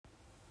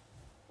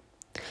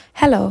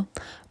Hello,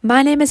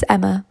 my name is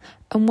Emma,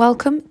 and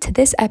welcome to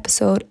this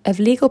episode of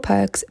Legal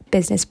Perks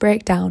Business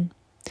Breakdown.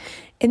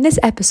 In this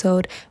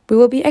episode, we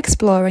will be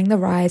exploring the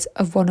rise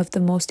of one of the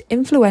most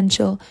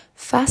influential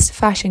fast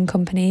fashion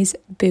companies,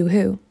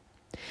 Boohoo.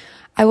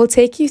 I will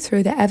take you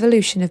through the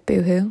evolution of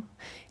Boohoo,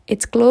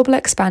 its global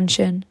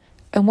expansion,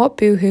 and what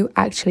Boohoo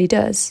actually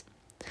does.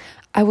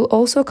 I will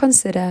also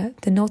consider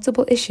the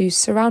notable issues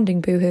surrounding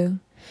Boohoo,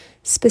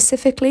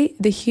 specifically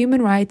the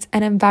human rights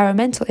and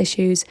environmental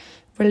issues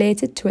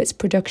related to its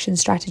production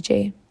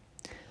strategy.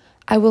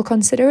 I will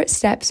consider its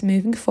steps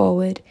moving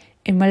forward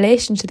in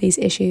relation to these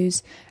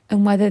issues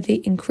and whether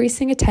the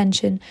increasing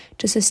attention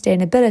to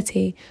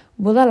sustainability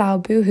will allow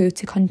Boohoo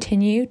to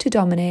continue to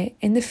dominate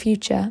in the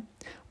future,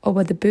 or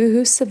whether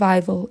Boohoo's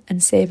survival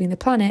and saving the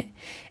planet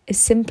is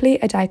simply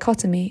a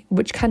dichotomy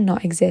which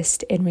cannot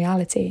exist in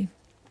reality.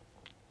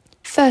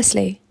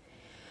 Firstly,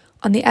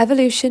 on the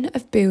evolution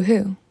of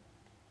Boohoo.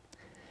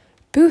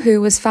 Boohoo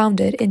was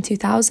founded in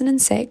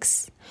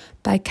 2006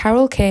 by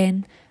Carol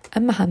Kane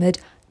and Mohammed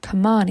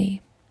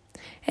Kamani.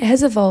 It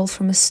has evolved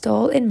from a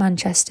stall in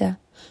Manchester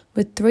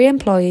with 3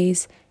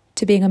 employees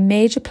to being a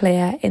major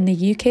player in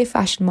the UK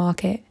fashion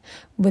market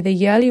with a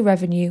yearly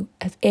revenue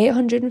of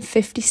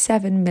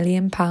 £857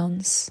 million.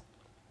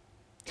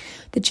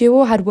 The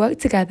duo had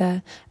worked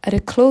together at a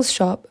clothes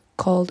shop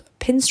called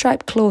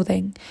Pinstripe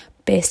Clothing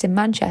based in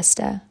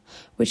Manchester,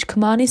 which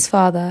Kamani's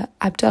father,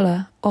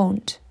 Abdullah,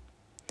 owned.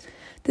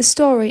 The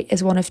story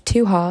is one of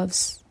 2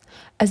 halves,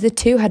 as the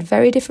two had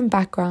very different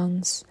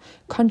backgrounds,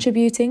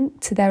 contributing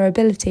to their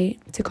ability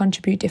to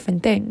contribute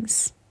different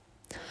things.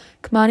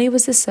 Kamani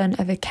was the son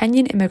of a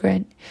Kenyan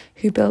immigrant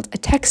who built a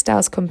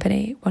textiles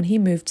company when he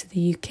moved to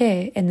the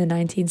UK in the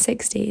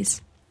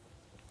 1960s.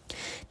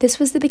 This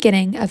was the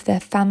beginning of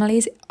their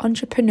family's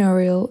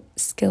entrepreneurial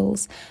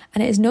skills,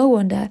 and it is no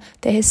wonder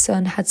that his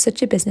son had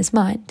such a business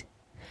mind.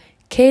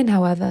 Kane,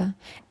 however,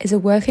 is a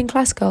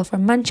working-class girl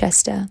from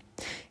Manchester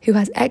who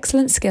has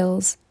excellent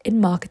skills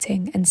in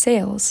marketing and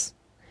sales.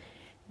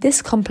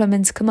 This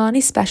complements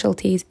Kamani's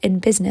specialties in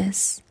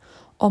business,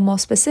 or more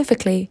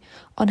specifically,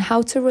 on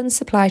how to run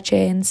supply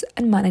chains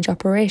and manage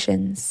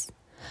operations.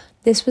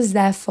 This was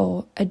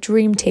therefore a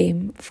dream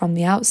team from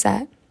the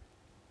outset.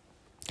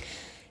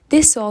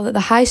 This saw that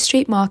the high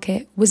street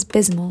market was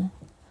abysmal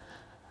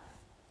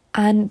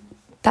and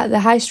that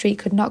the high street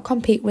could not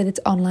compete with its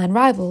online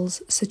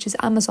rivals such as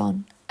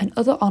Amazon and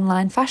other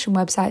online fashion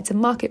websites and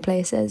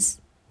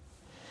marketplaces.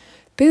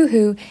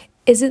 Boohoo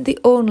isn't the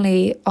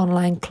only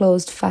online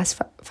closed fast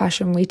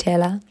fashion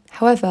retailer,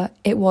 however,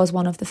 it was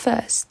one of the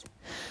first.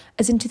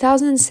 As in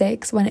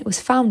 2006, when it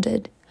was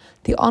founded,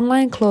 the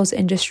online clothes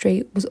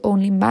industry was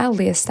only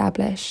mildly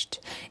established.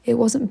 It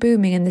wasn't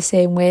booming in the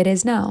same way it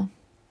is now.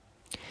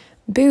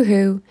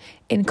 Boohoo,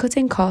 in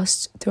cutting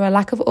costs through a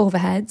lack of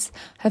overheads,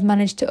 have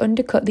managed to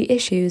undercut the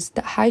issues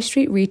that high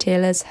street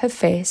retailers have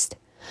faced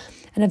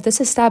and have thus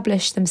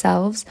established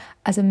themselves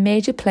as a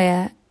major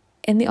player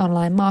in the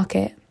online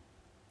market.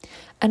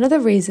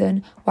 Another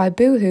reason why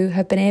Boohoo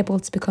have been able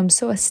to become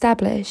so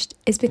established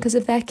is because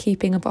of their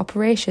keeping of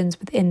operations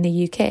within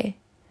the UK,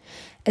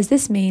 as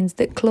this means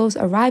that clothes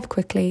arrive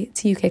quickly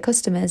to UK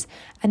customers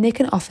and they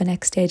can offer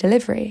next-day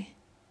delivery.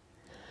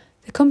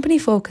 The company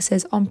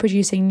focuses on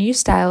producing new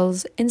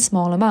styles in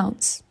small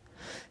amounts,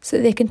 so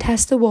that they can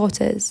test the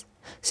waters,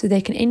 so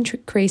they can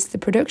increase the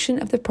production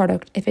of the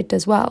product if it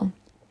does well.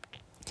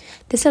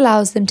 This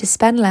allows them to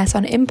spend less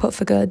on input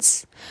for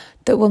goods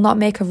that will not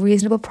make a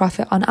reasonable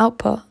profit on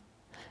output.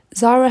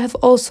 Zara have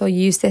also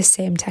used this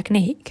same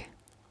technique.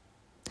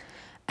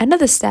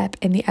 Another step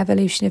in the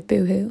evolution of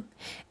Boohoo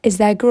is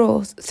their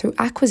growth through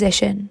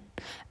acquisition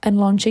and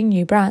launching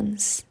new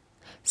brands,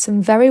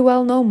 some very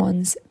well-known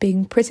ones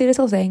being Pretty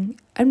Little Thing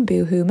and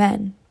Boohoo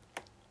Men.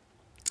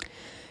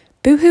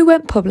 Boohoo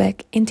went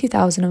public in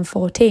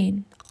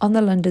 2014 on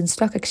the London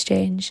Stock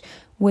Exchange,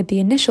 with the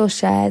initial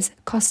shares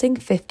costing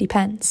 50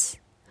 pence.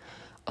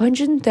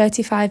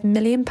 £135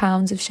 million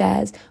of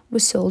shares were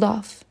sold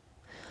off.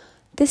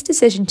 This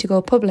decision to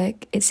go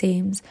public, it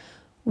seems,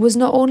 was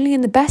not only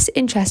in the best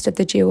interest of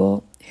the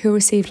duo, who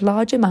received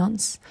large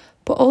amounts,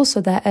 but also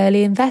their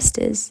early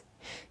investors,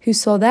 who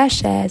saw their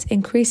shares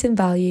increase in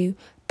value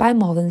by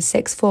more than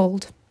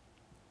 6-fold.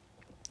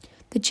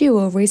 The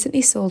duo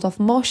recently sold off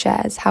more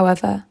shares,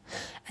 however,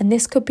 and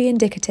this could be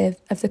indicative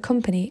of the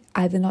company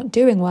either not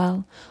doing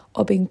well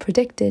or being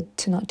predicted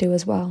to not do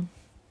as well.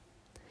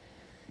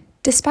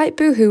 Despite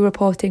Boohoo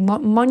reporting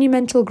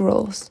monumental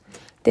growth,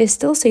 they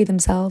still see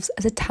themselves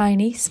as a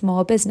tiny,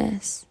 small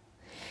business.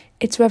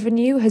 Its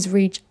revenue has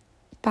reached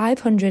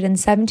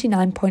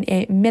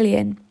 £579.8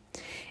 million,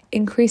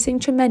 increasing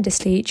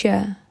tremendously each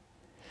year.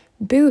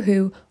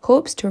 Boohoo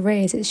hopes to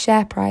raise its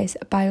share price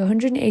by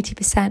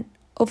 180%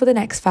 over the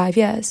next 5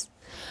 years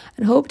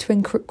and hope to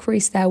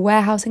increase their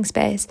warehousing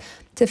space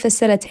to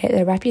facilitate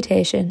their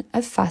reputation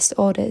of fast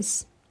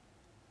orders.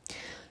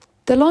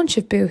 The launch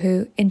of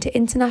Boohoo into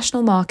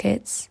international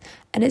markets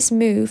and its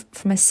move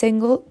from a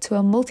single to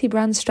a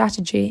multi-brand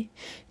strategy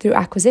through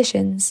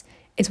acquisitions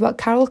is what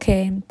Carol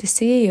Kane, the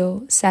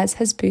CEO, says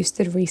has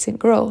boosted recent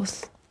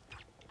growth.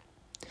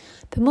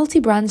 The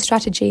multi-brand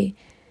strategy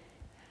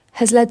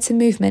has led to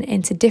movement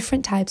into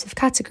different types of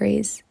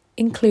categories,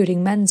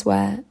 including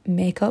menswear,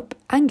 makeup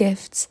and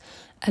gifts,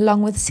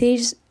 along with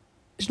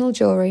seasonal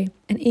jewellery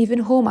and even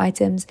home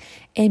items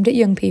aimed at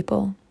young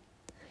people.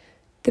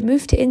 The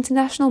move to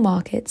international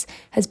markets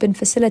has been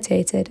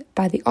facilitated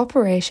by the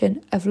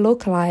operation of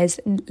localised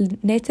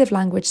native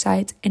language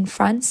sites in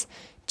France,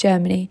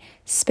 Germany,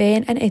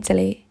 Spain and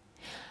Italy,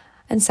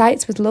 and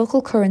sites with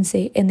local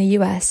currency in the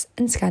US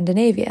and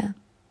Scandinavia.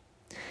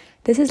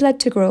 This has led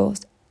to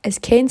growth, as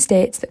Kane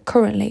states that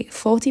currently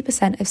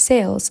 40% of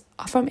sales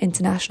are from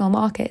international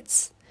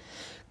markets,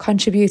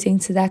 contributing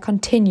to their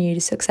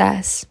continued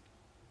success.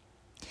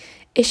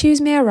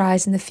 Issues may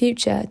arise in the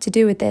future to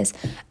do with this,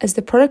 as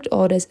the product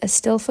orders are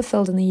still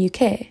fulfilled in the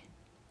UK.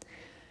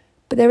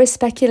 But there is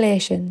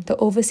speculation that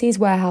overseas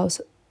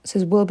warehouses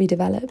will be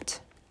developed.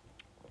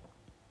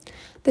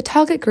 The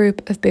target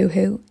group of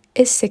Boohoo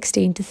is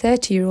 16 to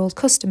 30-year-old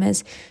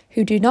customers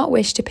who do not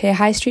wish to pay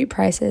high street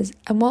prices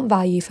and want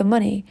value for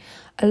money,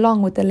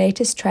 along with the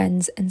latest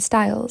trends and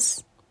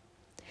styles.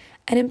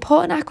 An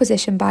important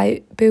acquisition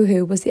by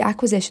Boohoo was the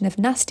acquisition of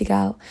Nasty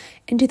Gal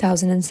in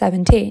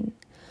 2017.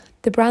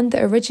 The brand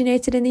that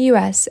originated in the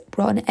US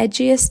brought an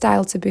edgier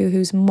style to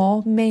Boohoo's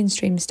more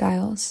mainstream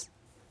styles.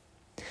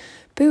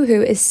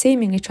 Boohoo is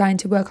seemingly trying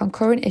to work on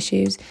current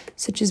issues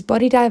such as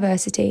body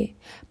diversity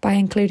by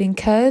including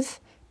curve,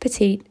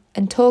 petite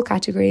and tall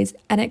categories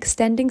and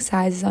extending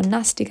sizes on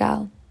Nasty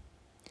Gal.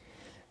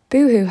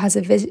 Boohoo has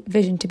a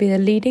vision to be the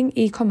leading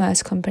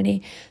e-commerce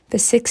company for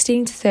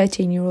 16 to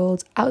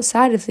 13-year-olds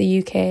outside of the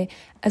UK,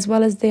 as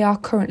well as they are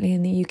currently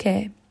in the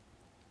UK.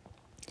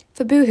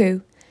 For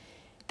Boohoo,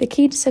 the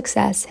key to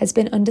success has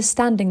been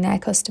understanding their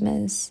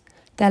customers,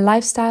 their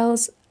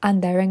lifestyles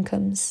and their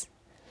incomes.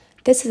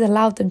 This has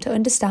allowed them to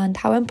understand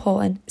how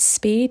important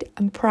speed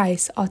and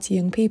price are to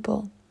young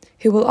people,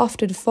 who will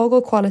often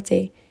forego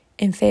quality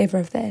in favour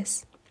of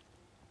this.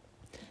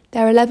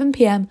 Their 11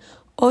 p.m.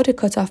 order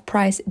cut-off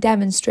price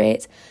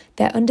demonstrates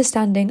their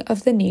understanding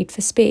of the need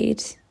for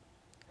speed.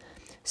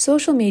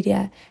 Social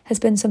media has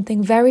been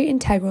something very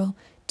integral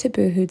to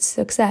Boohoo's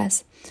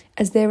success,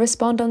 as they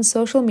respond on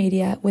social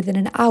media within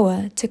an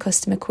hour to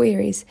customer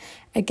queries,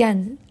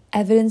 again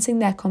evidencing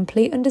their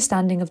complete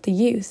understanding of the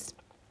youth.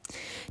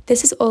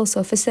 This is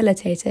also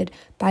facilitated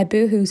by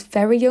Boohoo's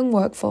very young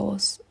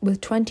workforce, with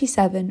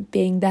 27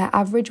 being their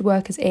average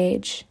worker's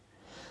age.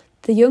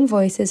 The young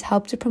voices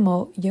help to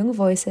promote young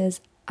voices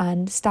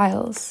and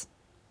styles.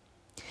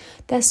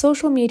 Their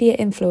social media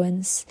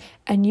influence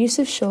and use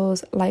of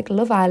shows like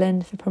Love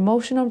Island for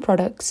promotion on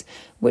products,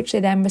 which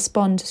they then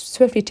respond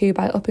swiftly to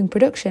by upping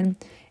production,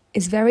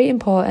 is very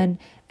important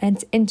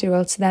and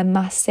integral to their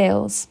mass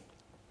sales.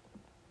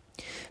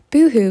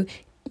 Boohoo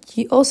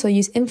also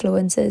use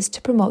influencers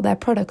to promote their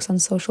products on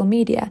social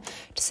media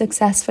to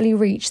successfully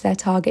reach their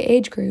target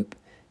age group,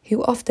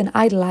 who often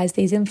idolise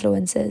these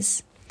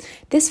influencers.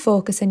 This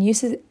focus and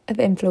use of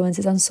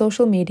influencers on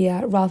social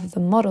media rather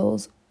than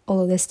models,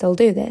 although they still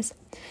do this,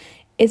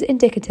 is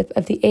indicative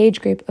of the age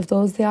group of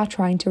those they are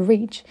trying to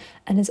reach,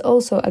 and is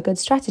also a good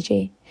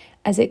strategy,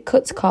 as it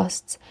cuts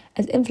costs,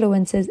 as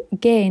influencers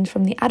gain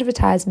from the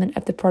advertisement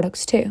of the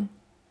products too.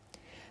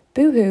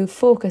 Boohoo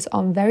focus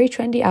on very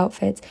trendy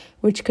outfits,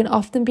 which can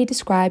often be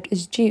described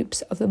as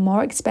dupes of the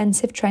more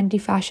expensive trendy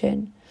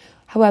fashion,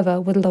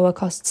 however with lower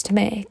costs to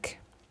make.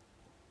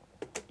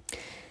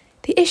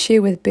 The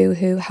issue with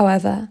Boohoo,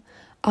 however,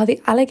 are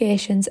the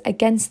allegations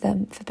against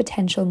them for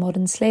potential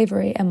modern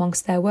slavery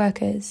amongst their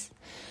workers,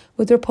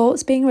 with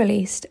reports being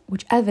released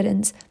which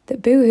evidence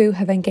that Boohoo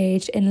have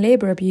engaged in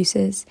labour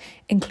abuses,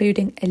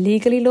 including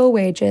illegally low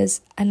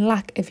wages and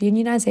lack of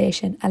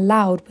unionisation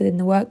allowed within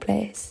the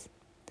workplace,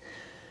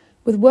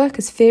 with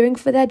workers fearing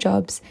for their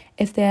jobs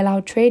if they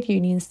allowed trade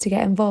unions to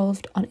get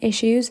involved on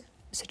issues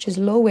such as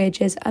low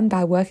wages and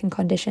bad working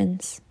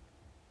conditions.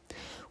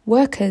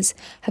 Workers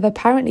have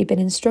apparently been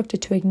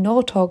instructed to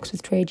ignore talks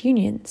with trade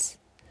unions.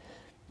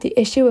 The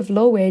issue of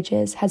low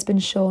wages has been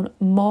shown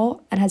more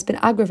and has been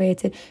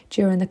aggravated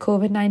during the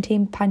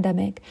COVID-19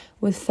 pandemic,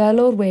 with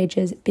furloughed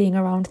wages being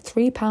around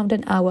 £3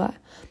 an hour,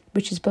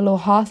 which is below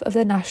half of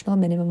the national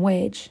minimum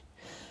wage.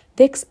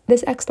 This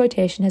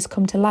exploitation has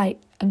come to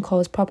light and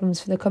caused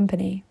problems for the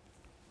company.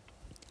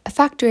 A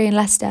factory in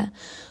Leicester,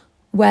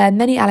 where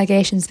many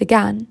allegations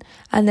began,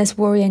 and this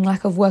worrying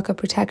lack of worker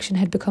protection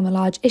had become a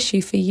large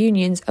issue for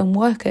unions and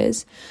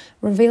workers,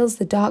 reveals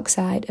the dark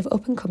side of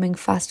up-and-coming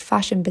fast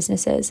fashion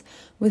businesses,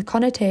 with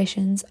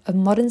connotations of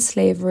modern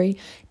slavery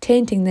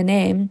tainting the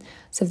names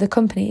of the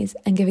companies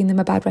and giving them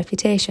a bad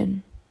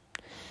reputation.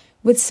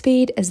 With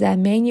speed as their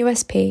main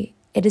USP,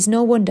 it is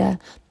no wonder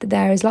that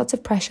there is lots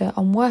of pressure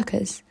on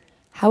workers.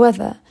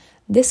 However,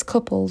 this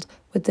coupled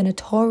with the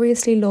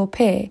notoriously low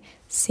pay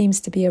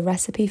seems to be a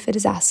recipe for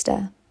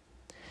disaster.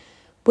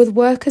 With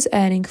workers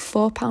earning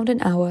 £4 an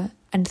hour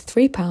and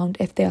 £3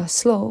 if they are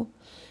slow,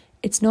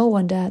 it's no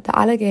wonder the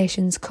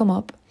allegations come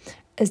up,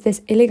 as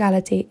this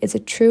illegality is a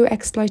true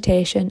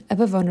exploitation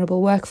of a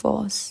vulnerable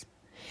workforce.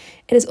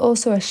 It is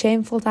also a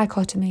shameful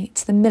dichotomy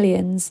to the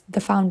millions the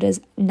founders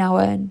now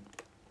earn.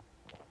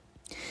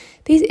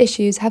 These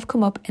issues have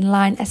come up in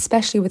line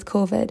especially with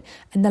COVID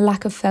and the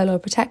lack of furlough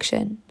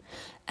protection,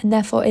 and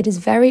therefore it is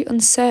very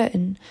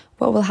uncertain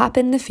what will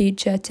happen in the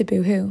future to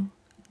Boohoo,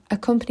 a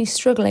company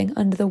struggling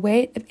under the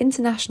weight of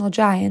international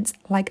giants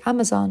like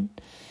Amazon,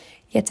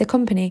 yet a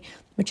company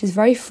which is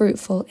very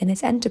fruitful in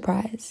its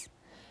enterprise.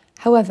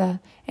 However,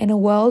 in a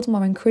world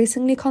more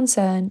increasingly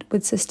concerned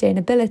with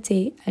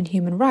sustainability and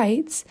human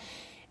rights,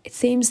 it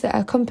seems that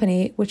a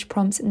company which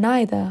prompts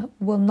neither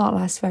will not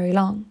last very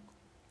long.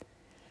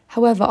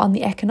 However, on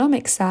the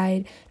economic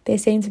side, they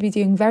seem to be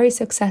doing very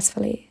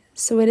successfully,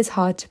 so it is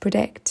hard to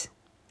predict.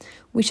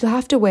 We shall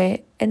have to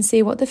wait and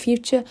see what the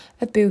future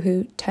of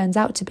Boohoo turns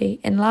out to be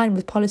in line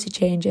with policy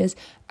changes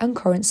and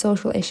current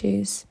social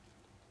issues.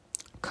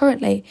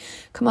 Currently,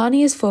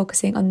 Kamani is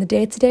focusing on the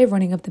day-to-day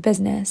running of the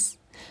business,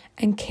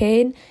 and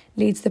Kane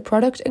leads the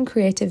product and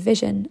creative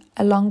vision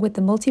along with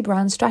the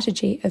multi-brand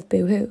strategy of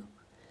Boohoo.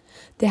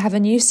 They have a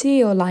new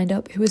CEO lined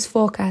up who is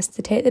forecast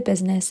to take the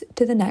business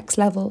to the next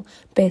level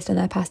based on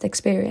their past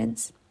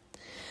experience.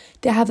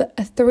 They have a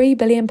 £3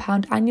 billion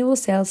annual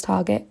sales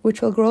target,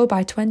 which will grow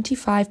by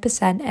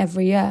 25%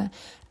 every year,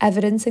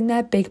 evidencing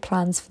their big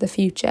plans for the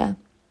future.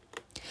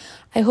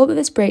 I hope that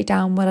this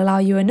breakdown will allow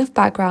you enough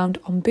background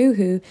on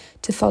Boohoo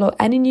to follow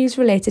any news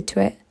related to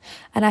it,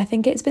 and I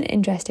think it's been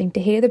interesting to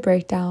hear the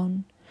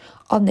breakdown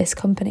on this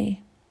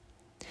company.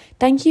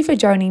 Thank you for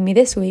joining me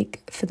this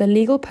week for the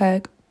Legal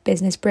Perk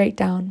Business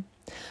Breakdown.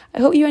 I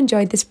hope you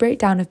enjoyed this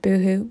breakdown of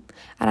Boohoo,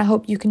 and I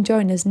hope you can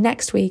join us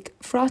next week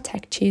for our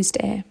Tech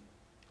Tuesday.